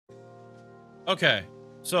Okay,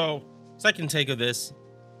 so second take of this,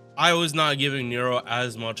 I was not giving Nero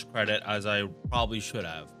as much credit as I probably should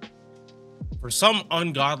have. For some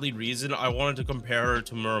ungodly reason, I wanted to compare her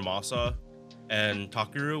to Muramasa and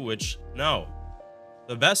Takeru, which no.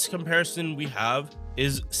 The best comparison we have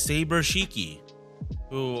is Saber Shiki,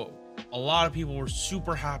 who a lot of people were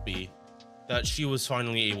super happy that she was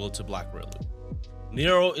finally able to Black Rail Loop.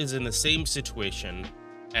 Nero is in the same situation,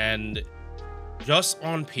 and just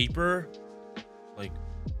on paper, like,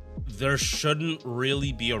 there shouldn't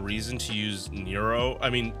really be a reason to use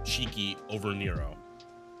Shiki over Nero.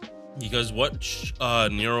 Because what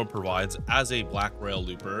Nero provides as a Black Rail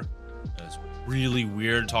Looper is really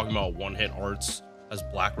weird, talking about one-hit arts as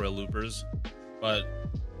Black Rail Loopers, but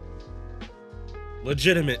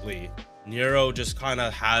legitimately, Nero just kind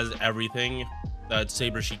of has everything that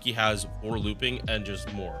Saber Shiki has for looping and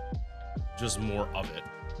just more of it.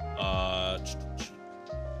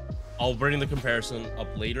 I'll bring the comparison up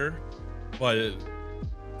later, but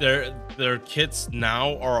their kits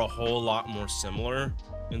now are a whole lot more similar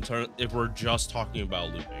in turn if we're just talking about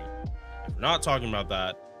looping. If we're not talking about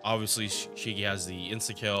that, obviously Shiki has the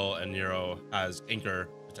insta kill and Nero has anchor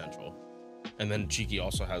potential, and then Shiki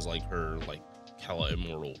also has like her like hella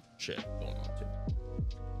immortal shit going on too.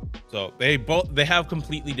 So they have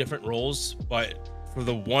completely different roles, but for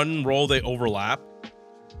the one role they overlap,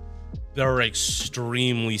 they're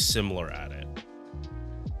extremely similar at it.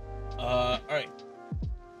 All right,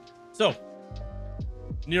 so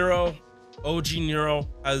Nero, OG Nero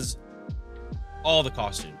has all the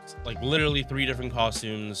costumes, like literally 3 different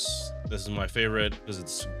costumes. This is my favorite because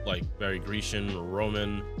it's like very Grecian or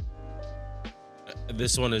Roman.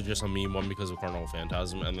 This one is just a meme one because of Carnival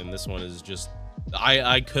Phantasm, and then this one is just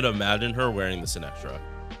I could imagine her wearing this in extra,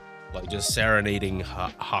 like just serenading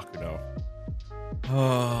Hakuno.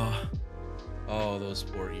 Oh, those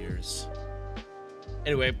 4 years.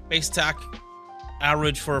 Anyway, base attack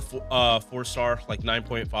average for a 4-star, like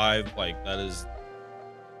 9.5. Like that is,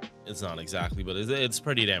 it's not exactly, but it's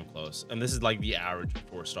pretty damn close. And this is like the average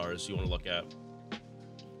 4 stars you want to look at.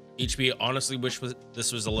 HP, honestly wish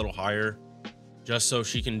this was a little higher, just so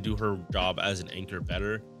she can do her job as an anchor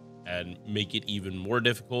better and make it even more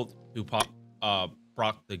difficult to proc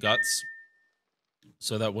the guts,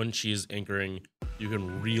 so that when she is anchoring, you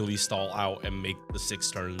can really stall out and make the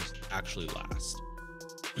 6 turns actually last.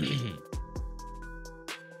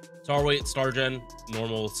 Star weight, star gen,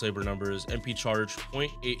 normal saber numbers, MP charge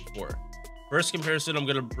 0.84. First comparison I'm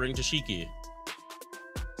gonna bring to Shiki.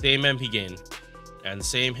 Same MP gain and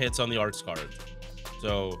same hits on the arts card.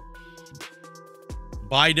 So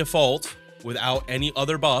by default, without any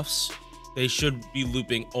other buffs, they should be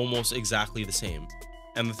looping almost exactly the same.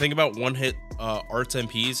 And the thing about one-hit arts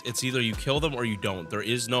MPs, it's either you kill them or you don't. There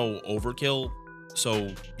is no overkill,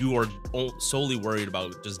 so you are solely worried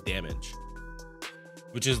about just damage,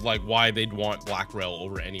 which is like why they'd want Black Rail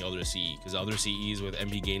over any other CE, because other CEs with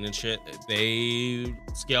MP gain and shit, they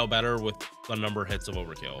scale better with the number of hits of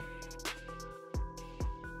overkill.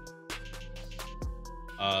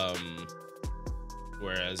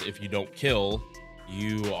 Whereas if you don't kill,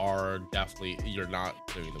 you are you're not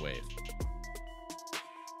clearing the wave.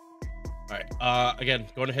 All right, again,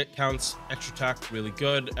 going to hit counts, extra attack, really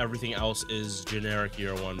good. Everything else is generic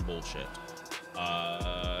year 1 bullshit.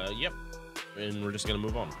 Yep, and we're just gonna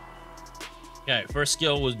move on. Okay, first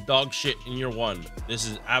skill was dog shit in year 1. This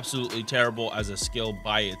is absolutely terrible as a skill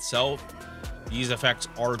by itself. These effects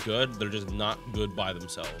are good, they're just not good by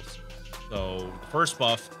themselves. So the first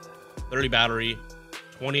buff, 30 battery,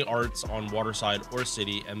 20 arts on water side or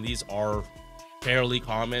city, and these are fairly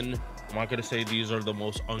common. I'm not gonna say these are the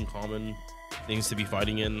most uncommon things to be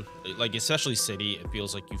fighting in, like especially city. It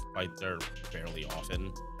feels like you fight there fairly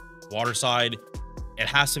often. Water side, it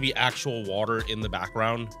has to be actual water in the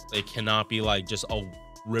background. It cannot be like just a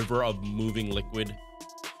river of moving liquid.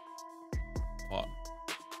 Oh,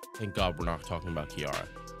 thank God we're not talking about Kiara.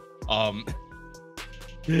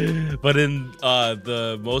 But in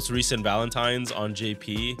the most recent Valentine's on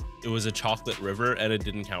JP, it was a chocolate river and it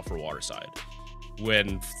didn't count for water side,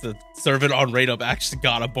 when the servant on Raid Up actually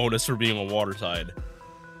got a bonus for being a water side.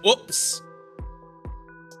 Whoops.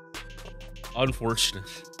 Unfortunate.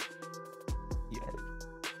 Yeah.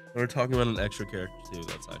 We're talking about an extra character too.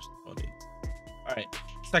 That's actually funny. All right,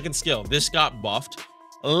 second skill. This got buffed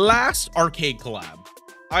last arcade collab.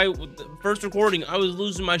 First recording, I was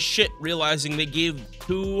losing my shit realizing they gave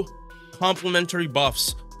 2 complimentary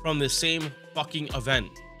buffs from the same fucking event.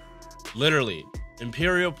 Literally,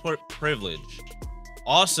 Imperial Privilege.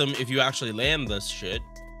 Awesome if you actually land this shit,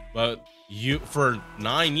 but for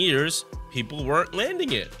 9 years, people weren't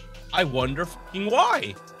landing it. I wonder fucking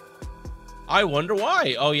why. I wonder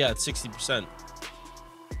why. Oh yeah, it's 60%.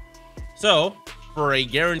 So for a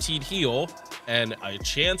guaranteed heal and a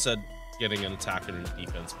chance at getting an attack and a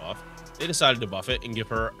defense buff, they decided to buff it and give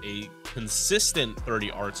her a consistent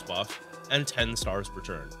 30 arts buff and 10 stars per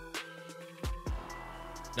turn.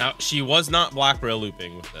 Now, she was not black rail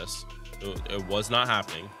looping with this. It was not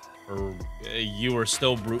happening. Or you were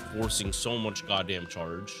still brute forcing so much goddamn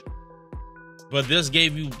charge. But this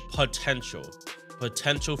gave you potential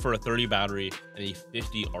for a 30 battery and a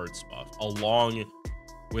 50 arts buff, along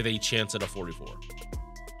with a chance at a 44.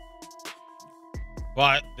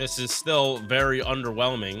 But this is still very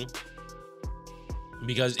underwhelming,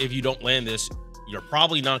 because if you don't land this, you're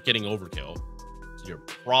probably not getting overkill. So you're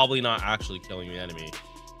probably not actually killing the enemy.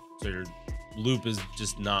 So your loop is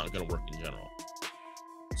just not going to work in general.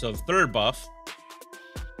 So the third buff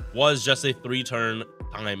was just a 3-turn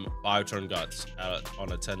time 5-turn guts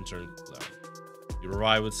on a 10-turn cooldown. You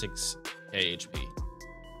revive with 6k HP.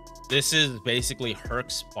 This is basically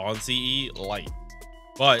Herc's Bonzi light,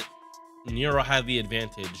 but Nero had the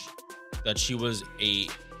advantage that she was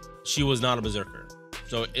not a berserker.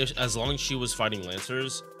 So as long as she was fighting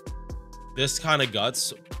lancers, this kind of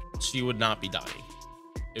guts, she would not be dying.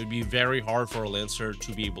 It would be very hard for a lancer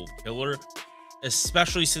to be able to kill her,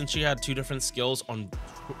 especially since she had 2 different skills on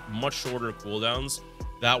much shorter cooldowns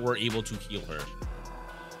that were able to heal her.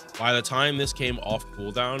 By the time this came off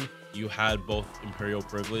cooldown, you had both Imperial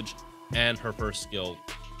Privilege and her first skill,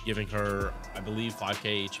 giving her, I believe,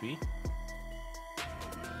 5k HP.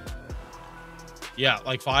 Yeah,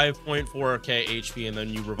 like 5.4k HP, and then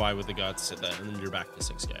you revive with the guts, and then you're back to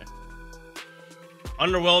 6k.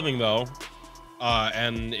 Underwhelming though,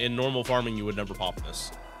 and in normal farming you would never pop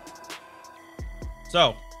this.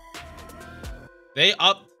 So they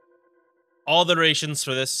upped all the durations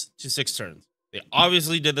for this to 6 turns. They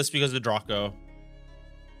obviously did this because of Draco.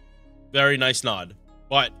 Very nice nod,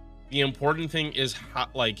 but the important thing is how,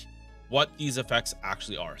 like, what these effects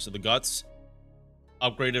actually are. So the guts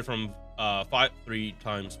upgraded from 3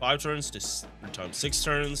 times 5 turns to 3 times 6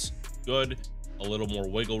 turns. Good, a little more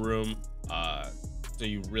wiggle room. So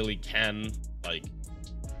you really can, like,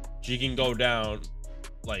 she can go down,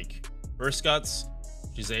 like, first guts.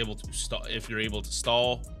 She's able to stall. If you're able to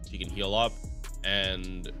stall, she can heal up,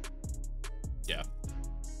 and yeah,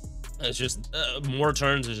 it's just more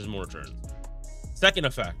turns. It's just more turns. Second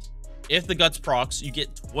effect: if the guts procs, you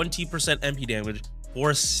get 20% MP damage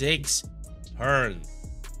for 6 turns.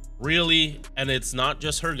 Really, and it's not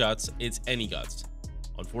just her guts; it's any guts.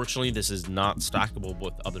 Unfortunately, this is not stackable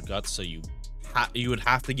with other guts, so you would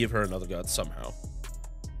have to give her another gut somehow.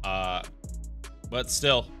 But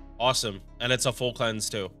still, awesome, and it's a full cleanse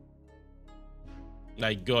too.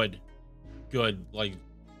 Like, good, like,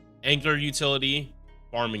 anchor utility,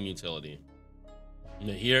 farming utility.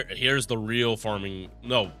 Here's the real farming.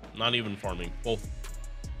 No, not even farming. Both.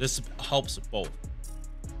 This helps both.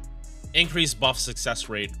 Increased buff success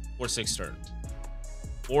rate for 6 turns.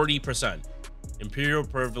 40%. Imperial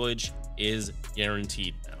Privilege is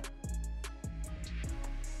guaranteed now.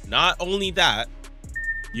 Not only that,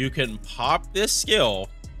 you can pop this skill,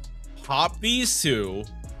 pop these 2,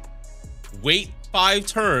 wait 5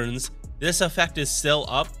 turns, this effect is still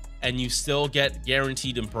up, and you still get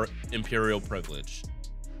guaranteed Imperial Privilege.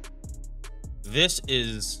 This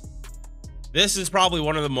is probably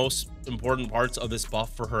one of the most important parts of this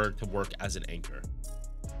buff for her to work as an anchor.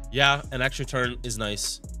 Yeah, an extra turn is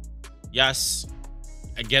nice. Yes,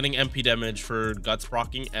 getting MP damage for guts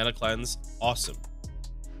proccing and a cleanse, awesome.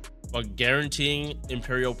 But guaranteeing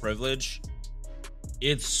Imperial Privilege,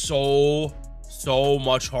 it's so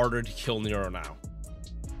much harder to kill Nero now.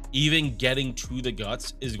 Even getting to the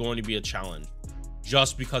guts is going to be a challenge,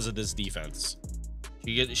 just because of this defense.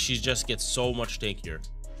 She just gets so much tankier.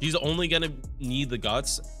 She's only gonna need the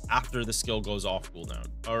guts after the skill goes off cooldown,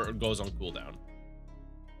 or goes on cooldown.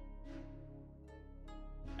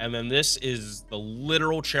 And then this is the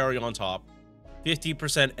literal cherry on top: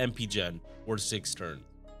 50% MP gen for 6 turns.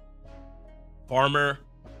 Farmer,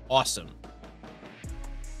 awesome.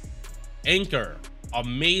 Anchor,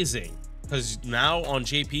 amazing, because now on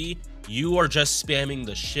JP you are just spamming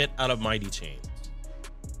the shit out of Mighty Chains.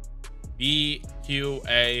 B, Q,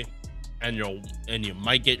 A, and you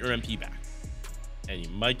might get your MP back, and you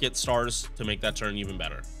might get stars to make that turn even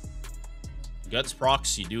better. Guts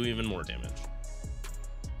procs, you do even more damage.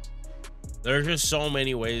 There's just so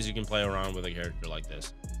many ways you can play around with a character like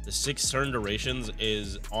this. The 6 turn durations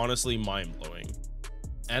is honestly mind-blowing.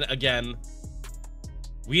 And again,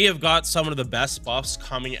 we have got some of the best buffs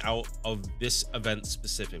coming out of this event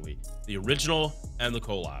specifically. The original and the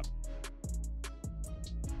collab.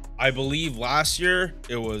 I believe last year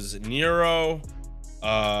it was Nero,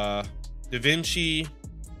 Da Vinci,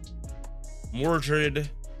 Mordred,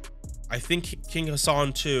 I think King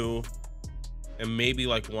Hassan too, and maybe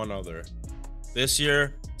like one other. This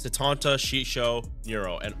year, Satanta, Shisho,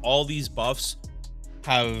 Nero, and all these buffs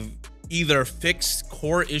have either fixed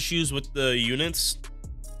core issues with the units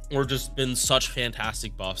or just been such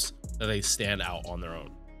fantastic buffs that they stand out on their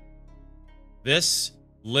own. This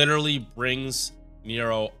literally brings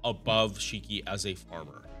Nero above Shiki as a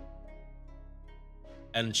farmer.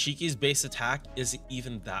 And Shiki's base attack isn't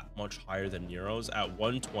even that much higher than Nero's. At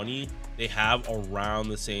 120, they have around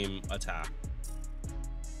the same attack.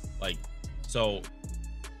 Like, so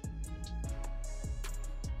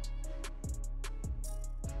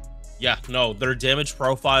yeah, no, their damage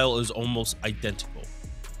profile is almost identical.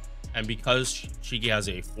 And because Shiki has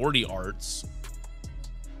a 40 arts,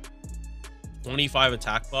 25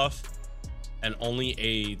 attack buff, and only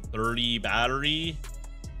a 30 battery,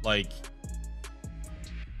 like,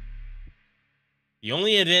 the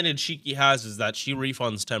only advantage Shiki has is that she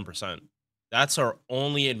refunds 10%. That's her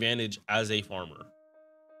only advantage as a farmer.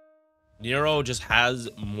 Nero just has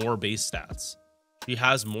more base stats. She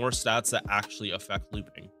has more stats that actually affect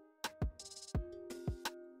looping.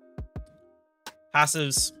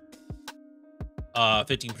 Passives,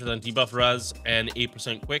 15% debuff res and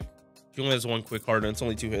 8% quick. She only has one quick card and it's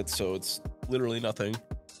only 2 hits, so it's literally nothing.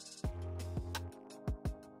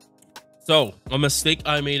 So a mistake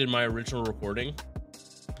I made in my original recording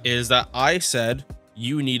is that I said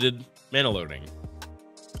you needed mana loading.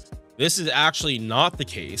 This is actually not the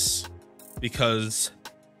case, because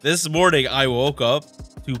this morning I woke up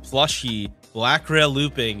to plushy Black Rail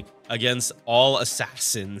looping against all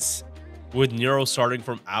assassins, with Nero starting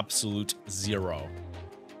from absolute 0.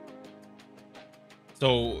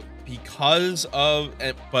 So because of,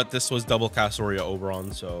 but this was double Castoria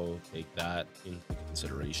Oberon, so take that into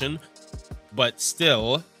consideration. But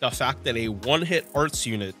still, the fact that a one-hit arts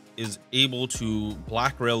unit is able to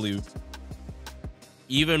Black Rail loop,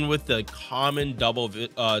 even with the common double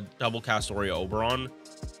Castoria Oberon,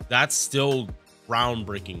 that's still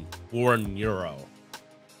groundbreaking for Nero.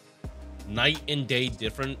 Night and day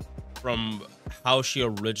different from how she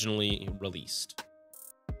originally released.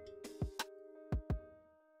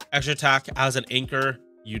 Extra attack as an anchor,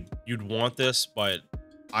 you'd want this, but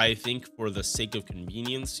I think for the sake of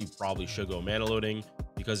convenience, you probably should go mana loading,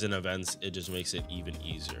 because in events it just makes it even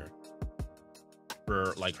easier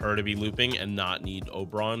for like her to be looping and not need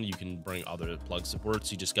Oberon. You can bring other plug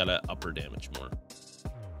supports. You just gotta up her damage more.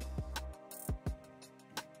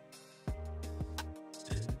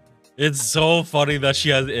 It's so funny that she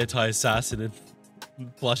has anti-assassin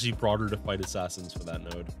and plus she brought her to fight assassins for that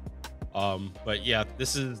node. But yeah,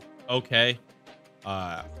 this is okay.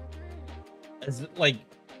 Is it like,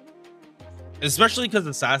 especially because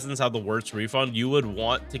assassins have the worst refund, you would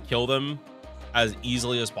want to kill them as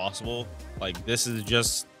easily as possible. Like, this is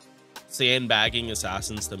just sandbagging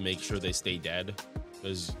assassins to make sure they stay dead,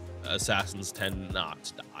 because assassins tend not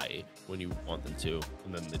to die when you want them to,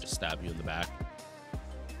 and then they just stab you in the back.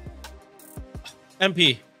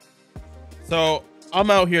 MP. So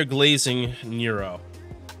I'm out here glazing Nero.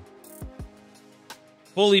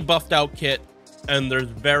 Fully buffed out kit, and there's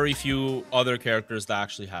very few other characters that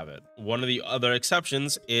actually have it. One of the other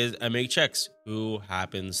exceptions is MHX, who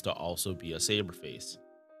happens to also be a Saberface.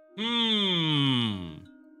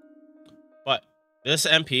 But this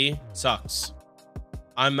MP sucks.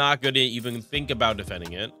 I'm not going to even think about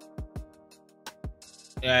defending it.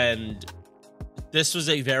 And this was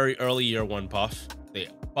a very early year 1 buff. They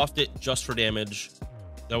buffed it just for damage.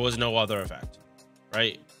 There was no other effect,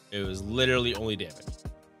 right? It was literally only damage.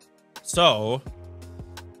 So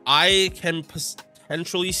I can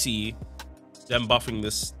potentially see them buffing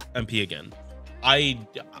this MP again.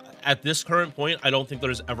 At this current point, I don't think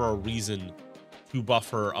there's ever a reason to buff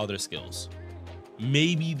her other skills.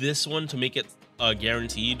 Maybe this one to make it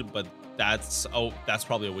guaranteed, but that's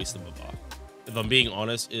probably a waste of a buff. If I'm being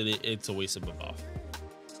honest, it's a waste of a buff.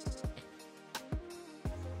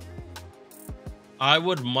 I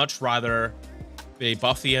would much rather they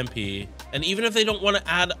buff the MP, and even if they don't want to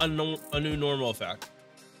add a new normal effect,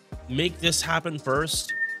 make this happen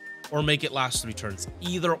first, or make it last 3 turns.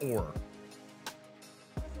 Either or.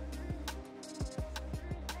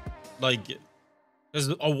 Like, because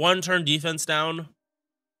a 1-turn defense down,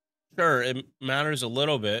 sure, it matters a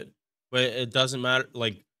little bit, but it doesn't matter.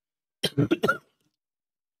 Like,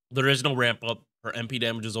 there is no ramp up. Her MP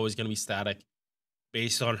damage is always going to be static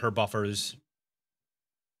based on her buffers.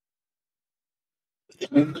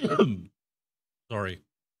 Sorry.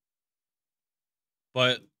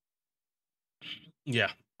 But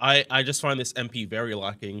yeah, I just find this MP very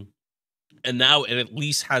lacking. And now it at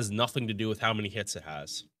least has nothing to do with how many hits it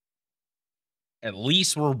has. At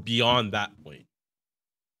least we're beyond that point.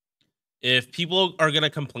 If people are gonna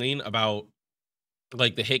complain about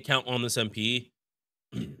like the hit count on this MP,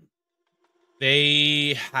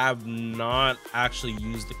 they have not actually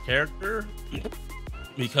used the character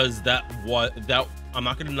because that I'm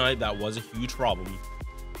not gonna deny that was a huge problem.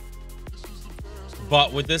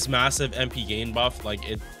 But with this massive MP gain buff, like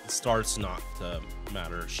it starts not to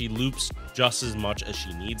matter. She loops just as much as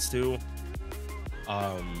she needs to.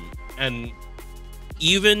 And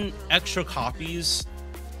even extra copies,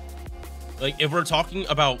 like if we're talking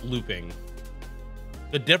about looping,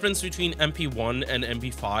 the difference between MP1 and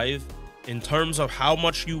MP5 in terms of how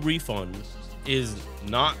much you refund is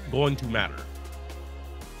not going to matter.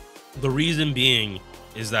 The reason being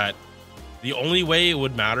is that the only way it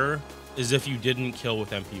would matter is if you didn't kill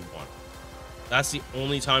with MP1. That's the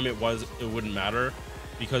only time it wouldn't matter,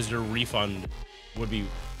 because your refund would be,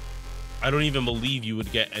 I don't even believe you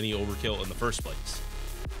would get any overkill in the first place,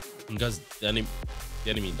 because the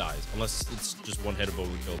enemy dies, unless it's just one hit of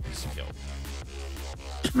overkill, piece of kill.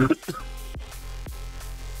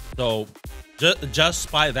 So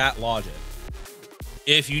just by that logic,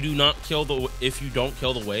 if you don't kill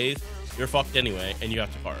the wave, you're fucked anyway, and you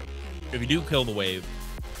have to card. If you do kill the wave,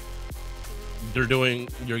 you're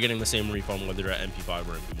getting the same refund whether you're at MP5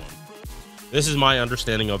 or MP1. This is my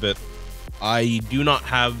understanding of it. I do not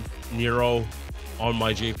have Nero on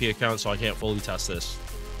my JP account, so I can't fully test this,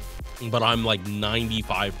 but I'm like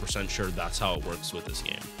 95% sure that's how it works with this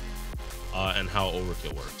game, and how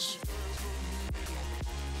overkill works.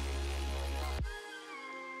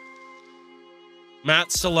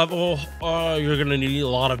 Mats to level, you're gonna need a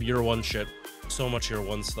lot of year 1 shit. So much year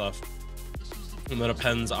 1 stuff. And the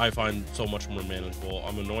depends, I find so much more manageable.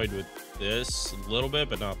 I'm annoyed with this a little bit,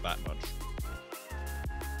 but not that much.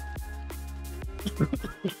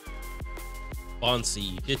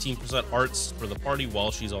 Bonsi, 15% arts for the party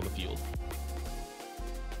while she's on the field.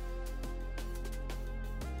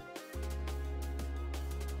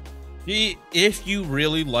 If you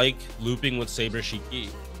really like looping with Saber Shiki,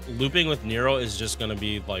 looping with Nero is just gonna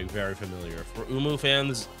be like very familiar. For Umu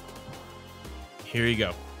fans, here you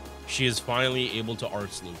go. She is finally able to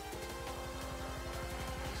arts loop.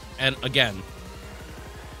 And again,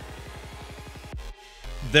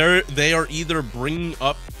 they are either bringing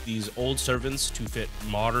up these old servants to fit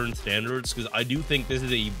modern standards, because I do think this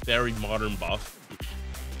is a very modern buff.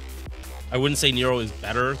 I wouldn't say Nero is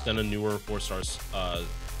better than a newer 4-star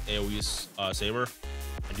AoE Saber.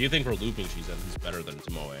 I do think for looping she's better than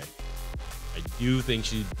Tomoe. I do think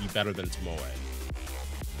she'd be better than Tomoe.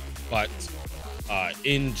 But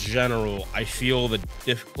in general, I feel the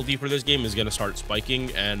difficulty for this game is going to start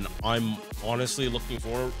spiking, and I'm honestly looking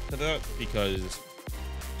forward to that, because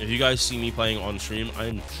if you guys see me playing on stream,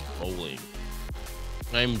 I'm trolling.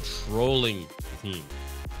 I'm trolling the team.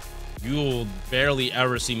 You will barely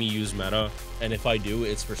ever see me use meta, and if I do,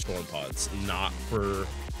 it's for storm pods, not for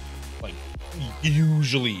like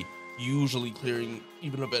usually clearing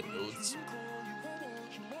even a bit nodes.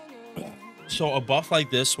 So a buff like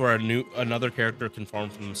this where another character can farm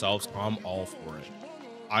for themselves, I'm all for it.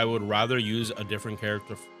 I would rather use a different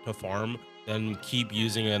character to farm than keep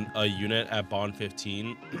using a unit at bond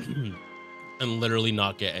 15 and literally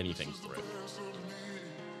not get anything for it,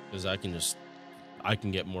 because I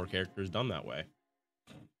can get more characters done that way.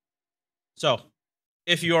 So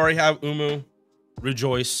if you already have Umu,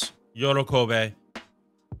 rejoice. Yorokobe.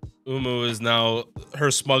 Umu is now, her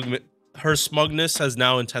smugness has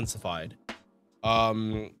now intensified.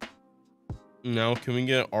 Now can we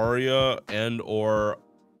get Arya and or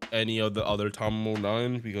any of the other Tamamo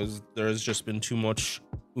 9, because there's just been too much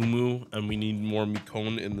Umu and we need more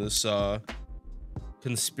Mikon in this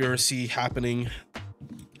conspiracy happening.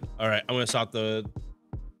 All right, I'm gonna stop the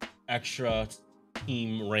extra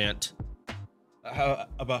team rant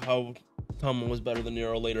about how Tamamo was better than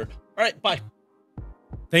Nero later. All right, bye.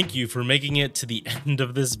 Thank you for making it to the end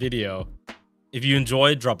of this video. If you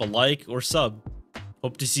enjoyed, drop a like or sub.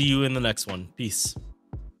 Hope to see you in the next one. Peace.